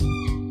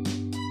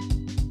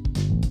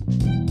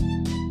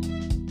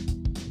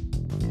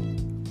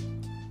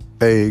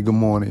Hey, good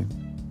morning,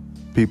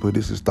 people.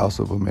 This is Thoughts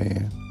of a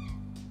Man,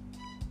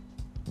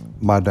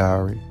 my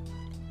diary.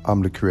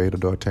 I'm the creator,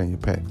 D'Artagnan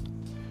Pack.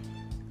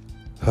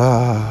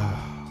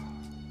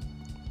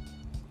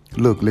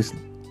 Look, listen.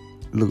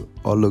 Look.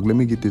 Let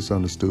me get this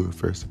understood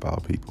first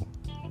about people.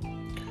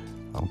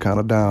 I'm kind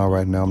of down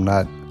right now. I'm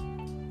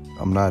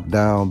not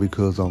down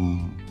because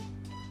I'm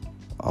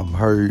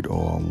hurt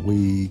or I'm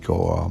weak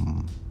or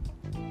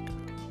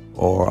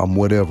I'm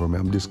whatever,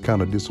 man. I'm just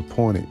kind of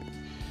disappointed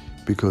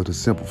because the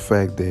simple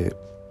fact that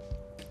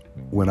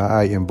when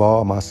I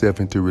involve myself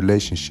into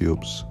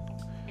relationships,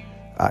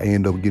 I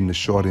end up getting the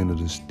short end of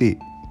the stick.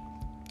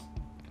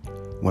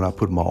 When I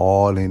put my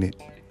all in it,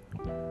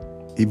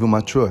 even my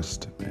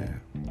trust,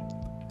 man,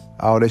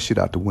 all that shit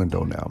out the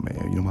window now,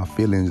 man. You know, my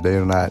feelings,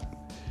 they're not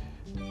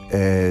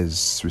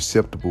as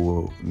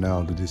receptible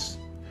now to just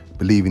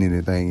believing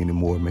anything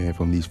anymore, man,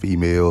 from these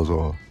females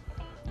or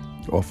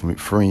from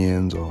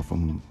friends or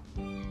from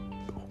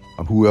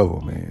whoever,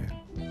 man.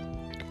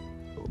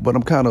 But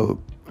I'm kind of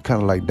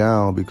like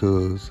down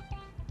because,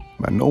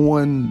 man, no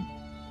one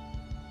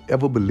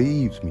ever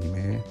believes me,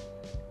 man.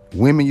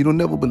 Women, you don't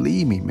never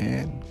believe me,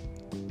 man.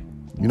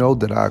 You know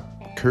that I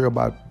care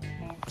about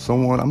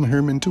someone. I'm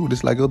human too,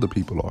 just like other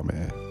people are,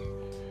 man.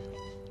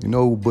 You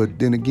know, but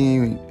then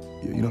again,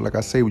 you know, like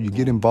I say, when you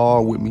get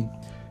involved with me,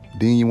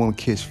 then you want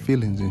to catch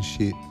feelings and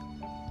shit.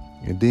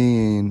 And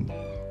then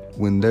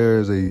when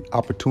there's a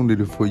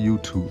opportunity for you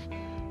to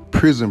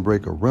prison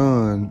break or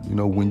run, you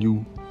know, when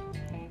you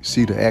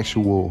see the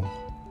actual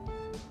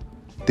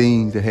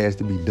things that has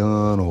to be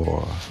done,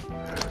 or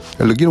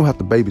hey, look, you don't have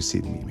to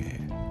babysit me,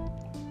 man.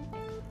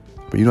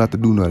 But you don't have to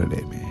do none of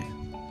that,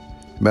 man.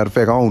 Matter of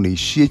fact, I don't need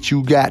shit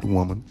you got,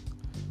 woman.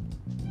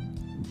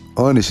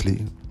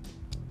 Honestly,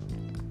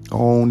 I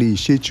don't need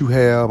shit you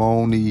have. I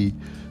don't need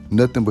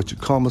nothing but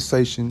your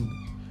conversation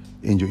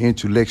and your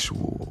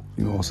intellectual,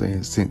 you know what I'm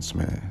saying, sense,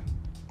 man.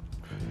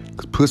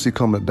 Because pussy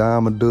come a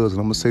dime a dozen.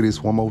 I'm going to say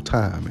this one more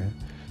time, man.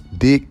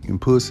 Dick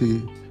and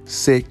pussy,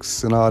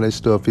 sex and all that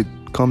stuff, it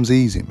comes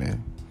easy,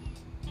 man.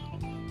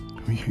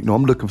 You know,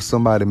 I'm looking for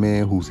somebody,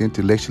 man, who's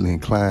intellectually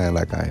inclined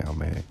like I am,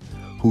 man.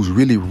 Who's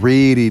really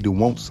ready to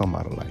want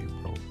somebody like,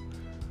 bro.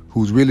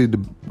 Who's ready to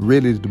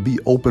be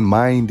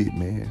open-minded,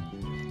 man.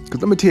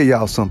 Because let me tell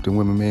y'all something,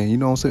 women, man. You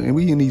know what I'm saying? And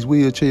we in these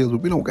wheelchairs, but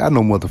we don't got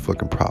no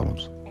motherfucking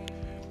problems.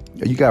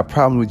 You got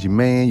problems with your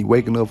man, you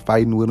waking up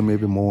fighting with him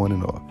every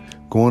morning, or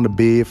going to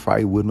bed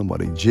fighting with them, or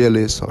they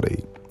jealous, or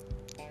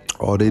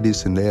they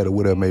this and that, or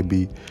whatever it may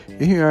be.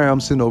 And here I am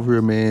sitting over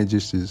here, man,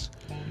 just as,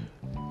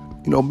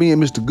 you know, being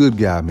Mr. Good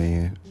Guy,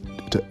 man.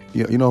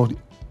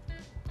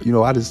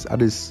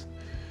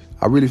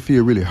 I really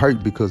feel really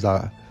hurt because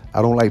I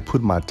don't like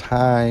putting my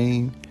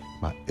time,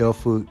 my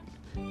effort,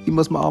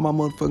 all my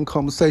motherfucking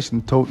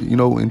conversation, you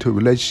know, into a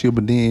relationship,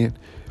 and then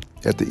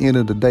at the end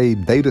of the day,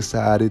 they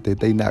decided that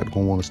they not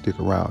gonna want to stick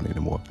around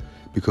anymore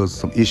because of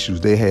some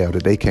issues they have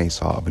that they can't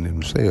solve in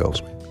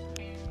themselves, man.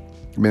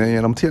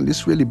 Man, I'm telling you,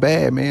 it's really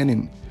bad, man.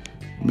 And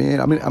man,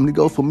 I'm gonna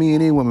go for me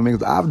and any woman, man,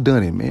 because I've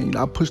done it, man. You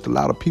know, I pushed a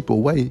lot of people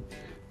away,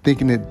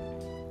 thinking that,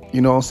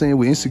 you know what I'm saying,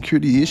 with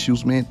insecurity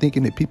issues, man,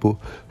 thinking that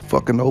people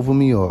fucking over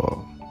me,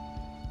 or,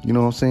 you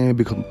know what I'm saying,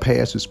 because of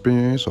past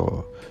experience,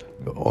 or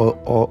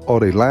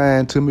they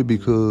lying to me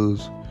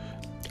because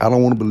I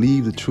don't want to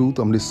believe the truth.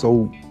 I'm just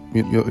so,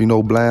 you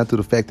know, blind to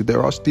the fact that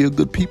there are still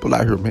good people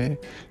out here, man.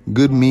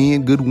 Good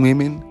men, good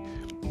women.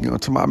 You know,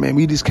 to my man,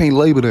 we just can't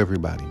label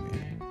everybody, man.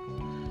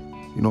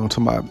 You know, to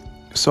my,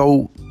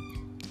 so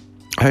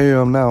here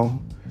I am now.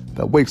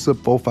 That wakes up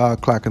 4, 5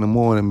 o'clock in the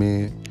morning,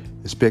 man,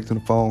 expecting a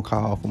phone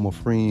call from my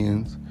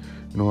friends.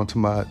 You know, to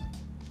my,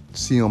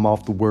 see them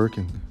off to work,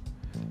 and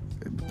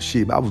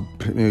shit, I was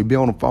be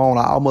on the phone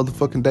all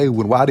motherfucking day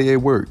with why they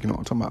at work. You know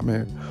what I'm talking about,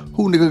 man?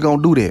 Who nigga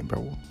gonna do that, bro?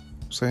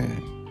 I'm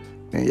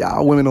saying. Man,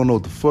 y'all women don't know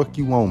what the fuck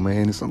you want,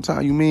 man. And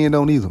sometimes you men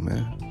don't either,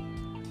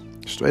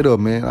 man. Straight up,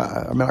 man.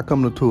 I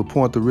come to a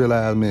point to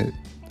realize, man,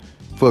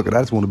 fuck it,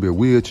 I just want to be a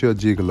wheelchair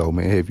gigolo,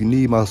 man. Hey, if you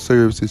need my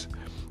services,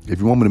 if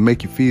you want me to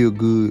make you feel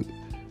good,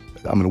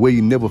 I mean, the way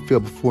you never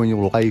felt before in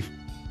your life,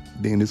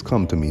 then just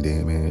come to me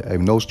then, man. I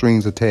have no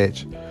strings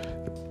attached.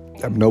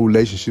 I have no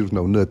relationships,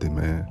 no nothing,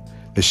 man.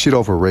 That shit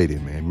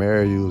overrated, man.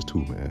 Marriage is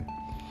too, man.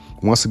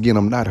 Once again,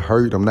 I'm not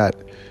hurt.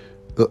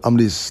 I'm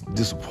just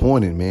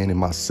disappointed, man, in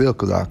myself,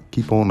 because I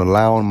keep on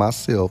allowing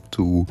myself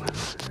to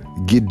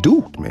get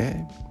duped,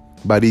 man,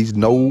 by these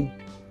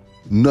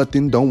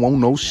nothing, don't want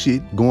no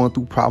shit, going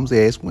through problems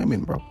ass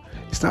women, bro.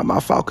 It's not my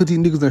fault because these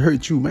niggas done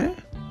hurt you, man.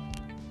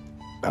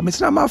 I mean, it's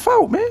not my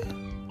fault, man.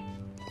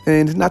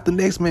 And it's not the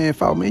next man's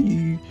fault,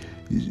 man.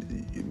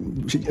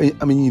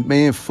 I mean,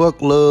 man,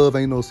 fuck love.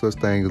 Ain't no such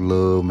thing as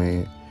love,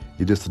 man.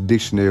 It's just a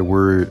dictionary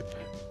word.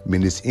 I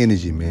mean, it's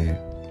energy, man.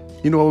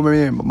 You know what,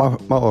 man?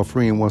 My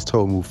friend once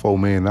told me before,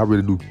 man, and I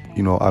really do,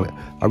 you know, I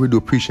really do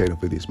appreciate him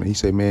for this, man. He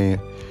said, man,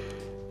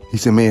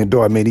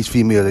 dog, man, these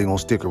females, they gonna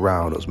stick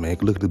around us, man.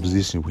 Look at the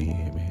position we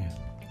in, man.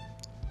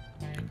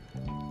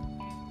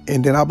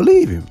 And then I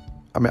believe him.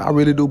 I mean, I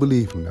really do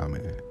believe him now,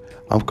 man.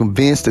 I'm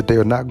convinced that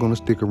they're not gonna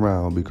stick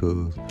around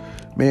because,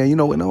 Man, you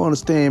know, and I don't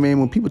understand, man,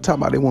 when people talk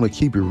about they want to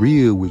keep it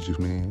real with you,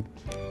 man,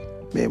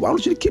 why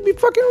don't you keep it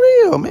fucking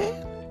real,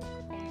 man?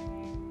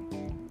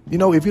 You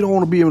know, if you don't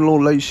want to be in a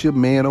relationship,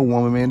 man or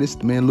woman,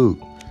 man, look,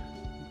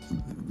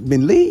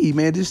 man, leave,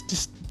 man,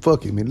 just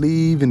fuck it, man,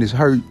 leave and it's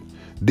hurt,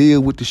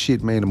 deal with the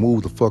shit, man, and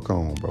move the fuck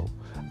on, bro.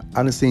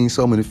 I done seen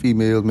so many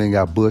females, man,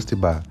 got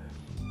busted by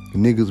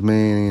niggas,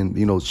 man,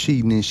 you know,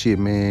 cheating and shit,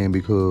 man,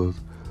 because,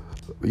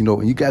 you know,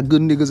 you got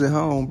good niggas at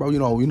home, bro, you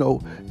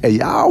know, hey,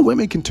 y'all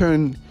women can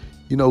turn,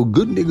 you know,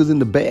 good niggas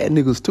into bad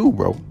niggas too,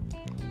 bro.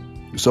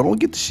 So don't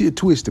get the shit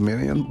twisted,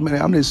 man.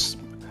 I'm just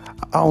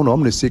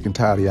sick and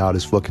tired of y'all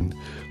just fucking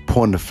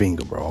pointing the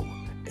finger, bro,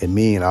 and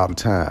men all the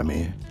time,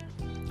 man.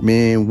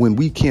 Man, when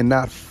we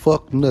cannot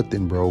fuck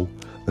nothing, bro,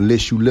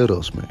 unless you let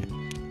us, man.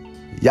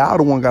 Y'all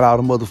the one got all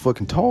the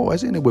motherfucking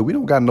toys anyway. We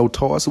don't got no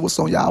toys, so what's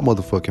on y'all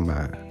motherfucking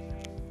mind?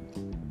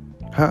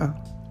 Huh?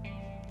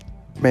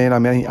 Man, I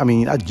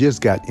mean, I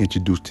just got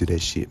introduced to that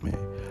shit, man.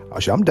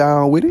 I'm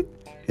down with it.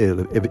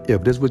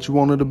 If that's what you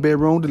want in the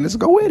bedroom, then let's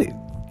go with it.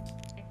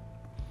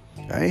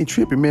 I ain't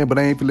tripping, man, but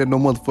I ain't finna let no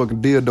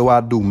motherfucking dildo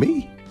outdo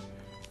me.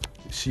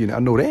 Shit, I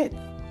know that.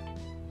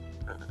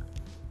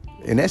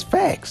 And that's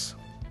facts.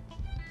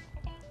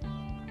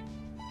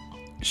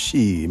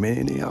 Shit,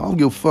 man, I don't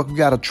give a fuck if you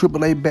got a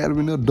AAA battery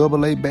and a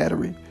AA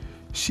battery.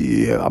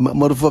 Shit, I'm a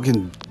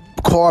motherfucking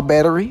car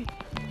battery.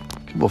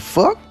 Give a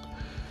fuck.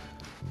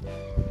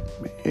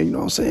 Man, you know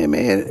what I'm saying,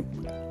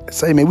 man?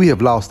 Say, man, we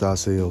have lost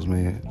ourselves,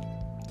 man.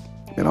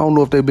 And I don't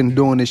know if they've been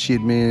doing this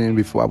shit, man,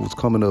 before I was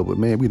coming up, but,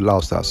 man, we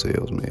lost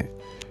ourselves, man.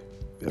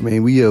 I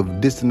mean, we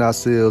have distanced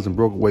ourselves and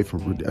broke away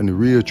from the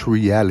real true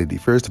reality.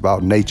 First of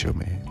all, nature,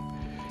 man.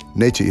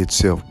 Nature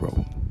itself,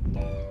 bro.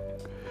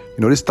 You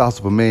know, this thoughts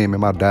of a man,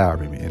 my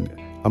diary, man.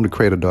 I'm the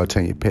creator of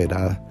D'Artagnan Pet.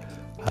 I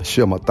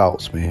share my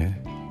thoughts, man.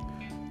 You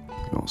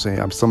know what I'm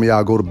saying? Some of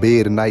y'all go to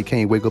bed at night,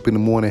 can't wake up in the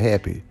morning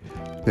happy.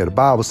 Yeah, the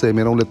Bible says,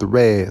 man, don't let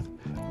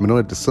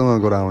the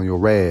sun go down on your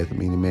wrath. I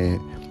mean,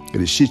 man,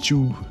 the shit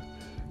you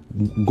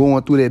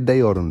going through that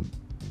day or done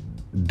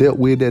dealt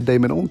with that day,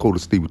 man, don't go to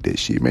sleep with that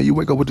shit, man. You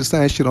wake up with the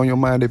same shit on your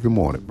mind every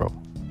morning, bro.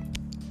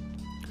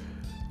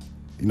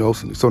 You know,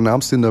 so now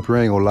I'm sitting up here,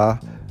 I ain't gonna lie.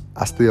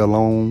 I stay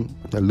alone.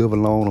 I live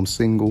alone. I'm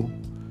single.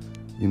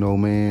 You know,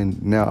 man,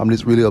 now I'm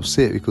just really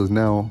upset because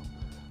now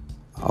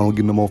I don't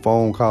get no more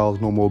phone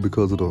calls no more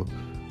because of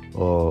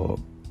the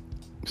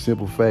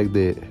simple fact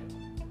that,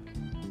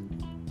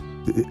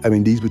 I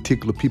mean, these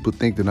particular people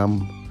think that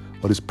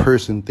this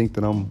person think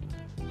that I'm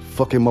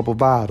fucking my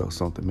provider or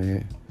something,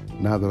 man.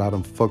 Now that I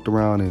done fucked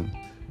around and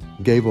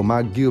gave her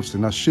my gifts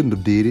and I shouldn't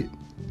have did it.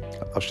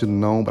 I should have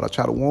known, but I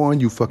try to warn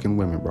you fucking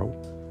women, bro.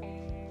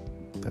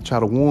 I try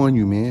to warn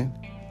you, man.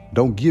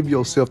 Don't give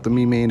yourself to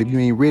me, man, if you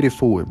ain't ready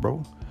for it,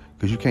 bro.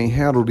 Because you can't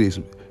handle this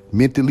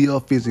mentally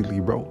or physically,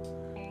 bro.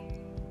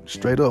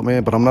 Straight up,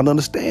 man. But I'm not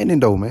understanding,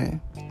 though,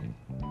 man.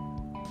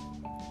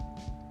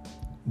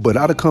 But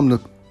I'd have come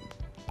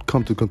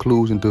to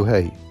conclusion to,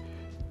 hey,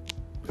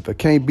 if I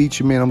can't beat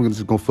you, man, I'm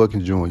just gonna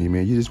fucking join you,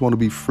 man. You just want to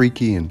be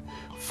freaky and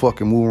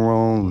fucking move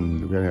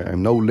around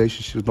and no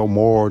relationships, no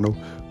more, no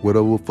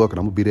whatever. Fucking,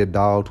 I'm gonna be that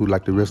dog who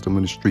like the rest of them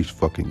in the streets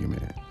fucking you,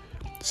 man.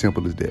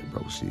 Simple as that,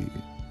 bro. Shit.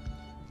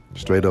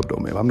 Straight up, though,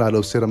 man. I'm not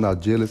upset. I'm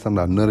not jealous. I'm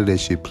not none of that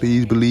shit.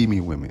 Please believe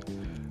me, women.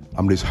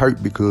 I'm just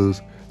hurt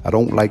because I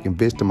don't like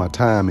investing my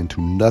time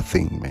into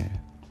nothing, man.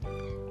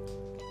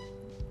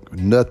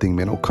 Nothing,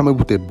 man. Don't come up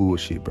with that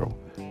bullshit, bro.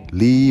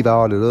 Leave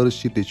all that other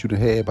shit that you done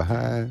had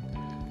behind.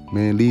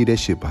 Man, leave that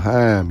shit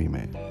behind me,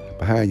 man.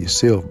 Behind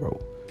yourself, bro.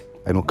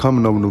 I don't come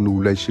in no new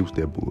relationships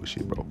with that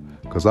bullshit, bro.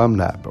 Because I'm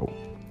not, bro.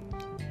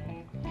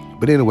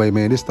 But anyway,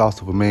 man, this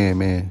Thoughts of a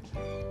Man,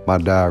 my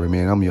diary,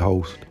 man. I'm your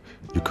host,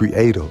 your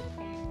creator.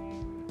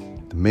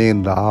 The man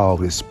of the all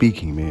that's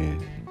speaking, man.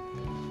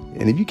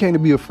 And if you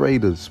can't be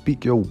afraid to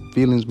speak your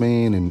feelings,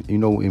 man, and, you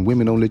know, and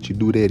women don't let you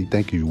do that, you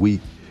think you're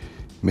weak,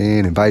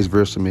 man, and vice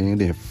versa, man,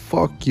 then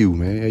fuck you,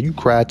 man. You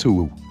cry too. You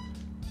know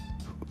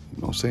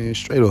what I'm saying?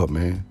 Straight up,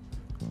 man.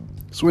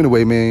 So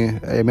anyway, man,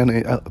 hey, man,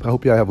 I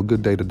hope y'all have a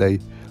good day today.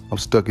 I'm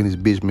stuck in this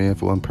bitch, man,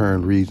 for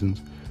unapparent reasons.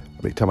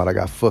 They talking about I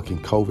got fucking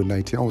COVID-19.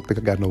 I don't think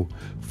I got no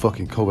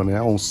fucking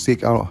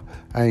COVID-19.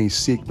 I ain't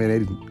sick,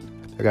 man.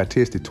 I got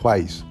tested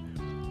twice.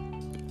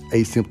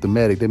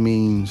 Asymptomatic. That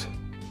means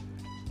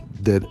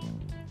that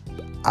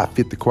I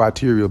fit the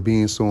criteria of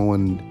being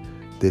someone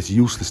that's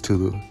useless to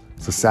the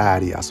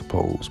society, I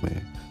suppose,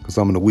 man. Because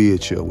I'm in a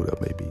wheelchair,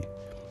 whatever it may be.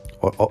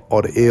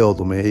 Or the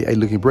elder, man. Hey,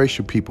 look, embrace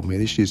your people, man.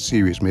 This shit's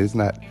serious, man. It's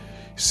not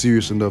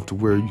serious enough to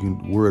where you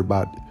can worry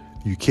about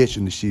you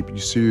catching the shit, but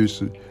you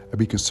serious I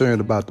be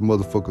concerned about the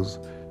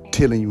motherfuckers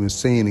telling you and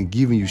saying and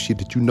giving you shit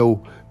that you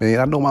know, man,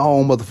 I know my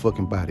own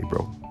motherfucking body,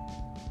 bro.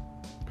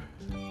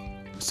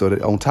 So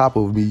that on top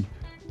of me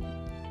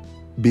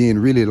being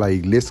really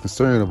like less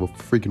concerned of a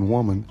freaking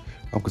woman,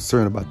 I'm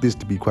concerned about this,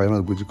 to be quite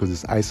honest with you, because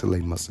it's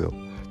isolating myself.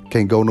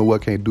 Can't go nowhere,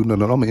 can't do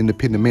nothing. I'm an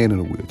independent man in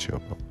a wheelchair,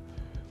 bro.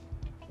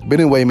 But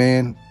anyway,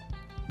 man,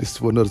 this is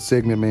for another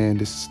segment, man.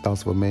 This is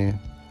Thoughts of a Man,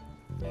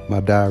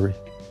 my diary.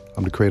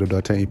 I'm the creator of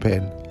D'Artagnan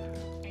Patton.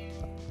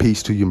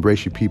 Peace to you.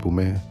 Embrace your people,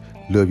 man.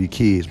 Love your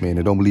kids, man,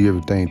 and don't believe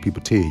everything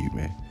people tell you,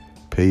 man.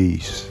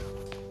 Peace.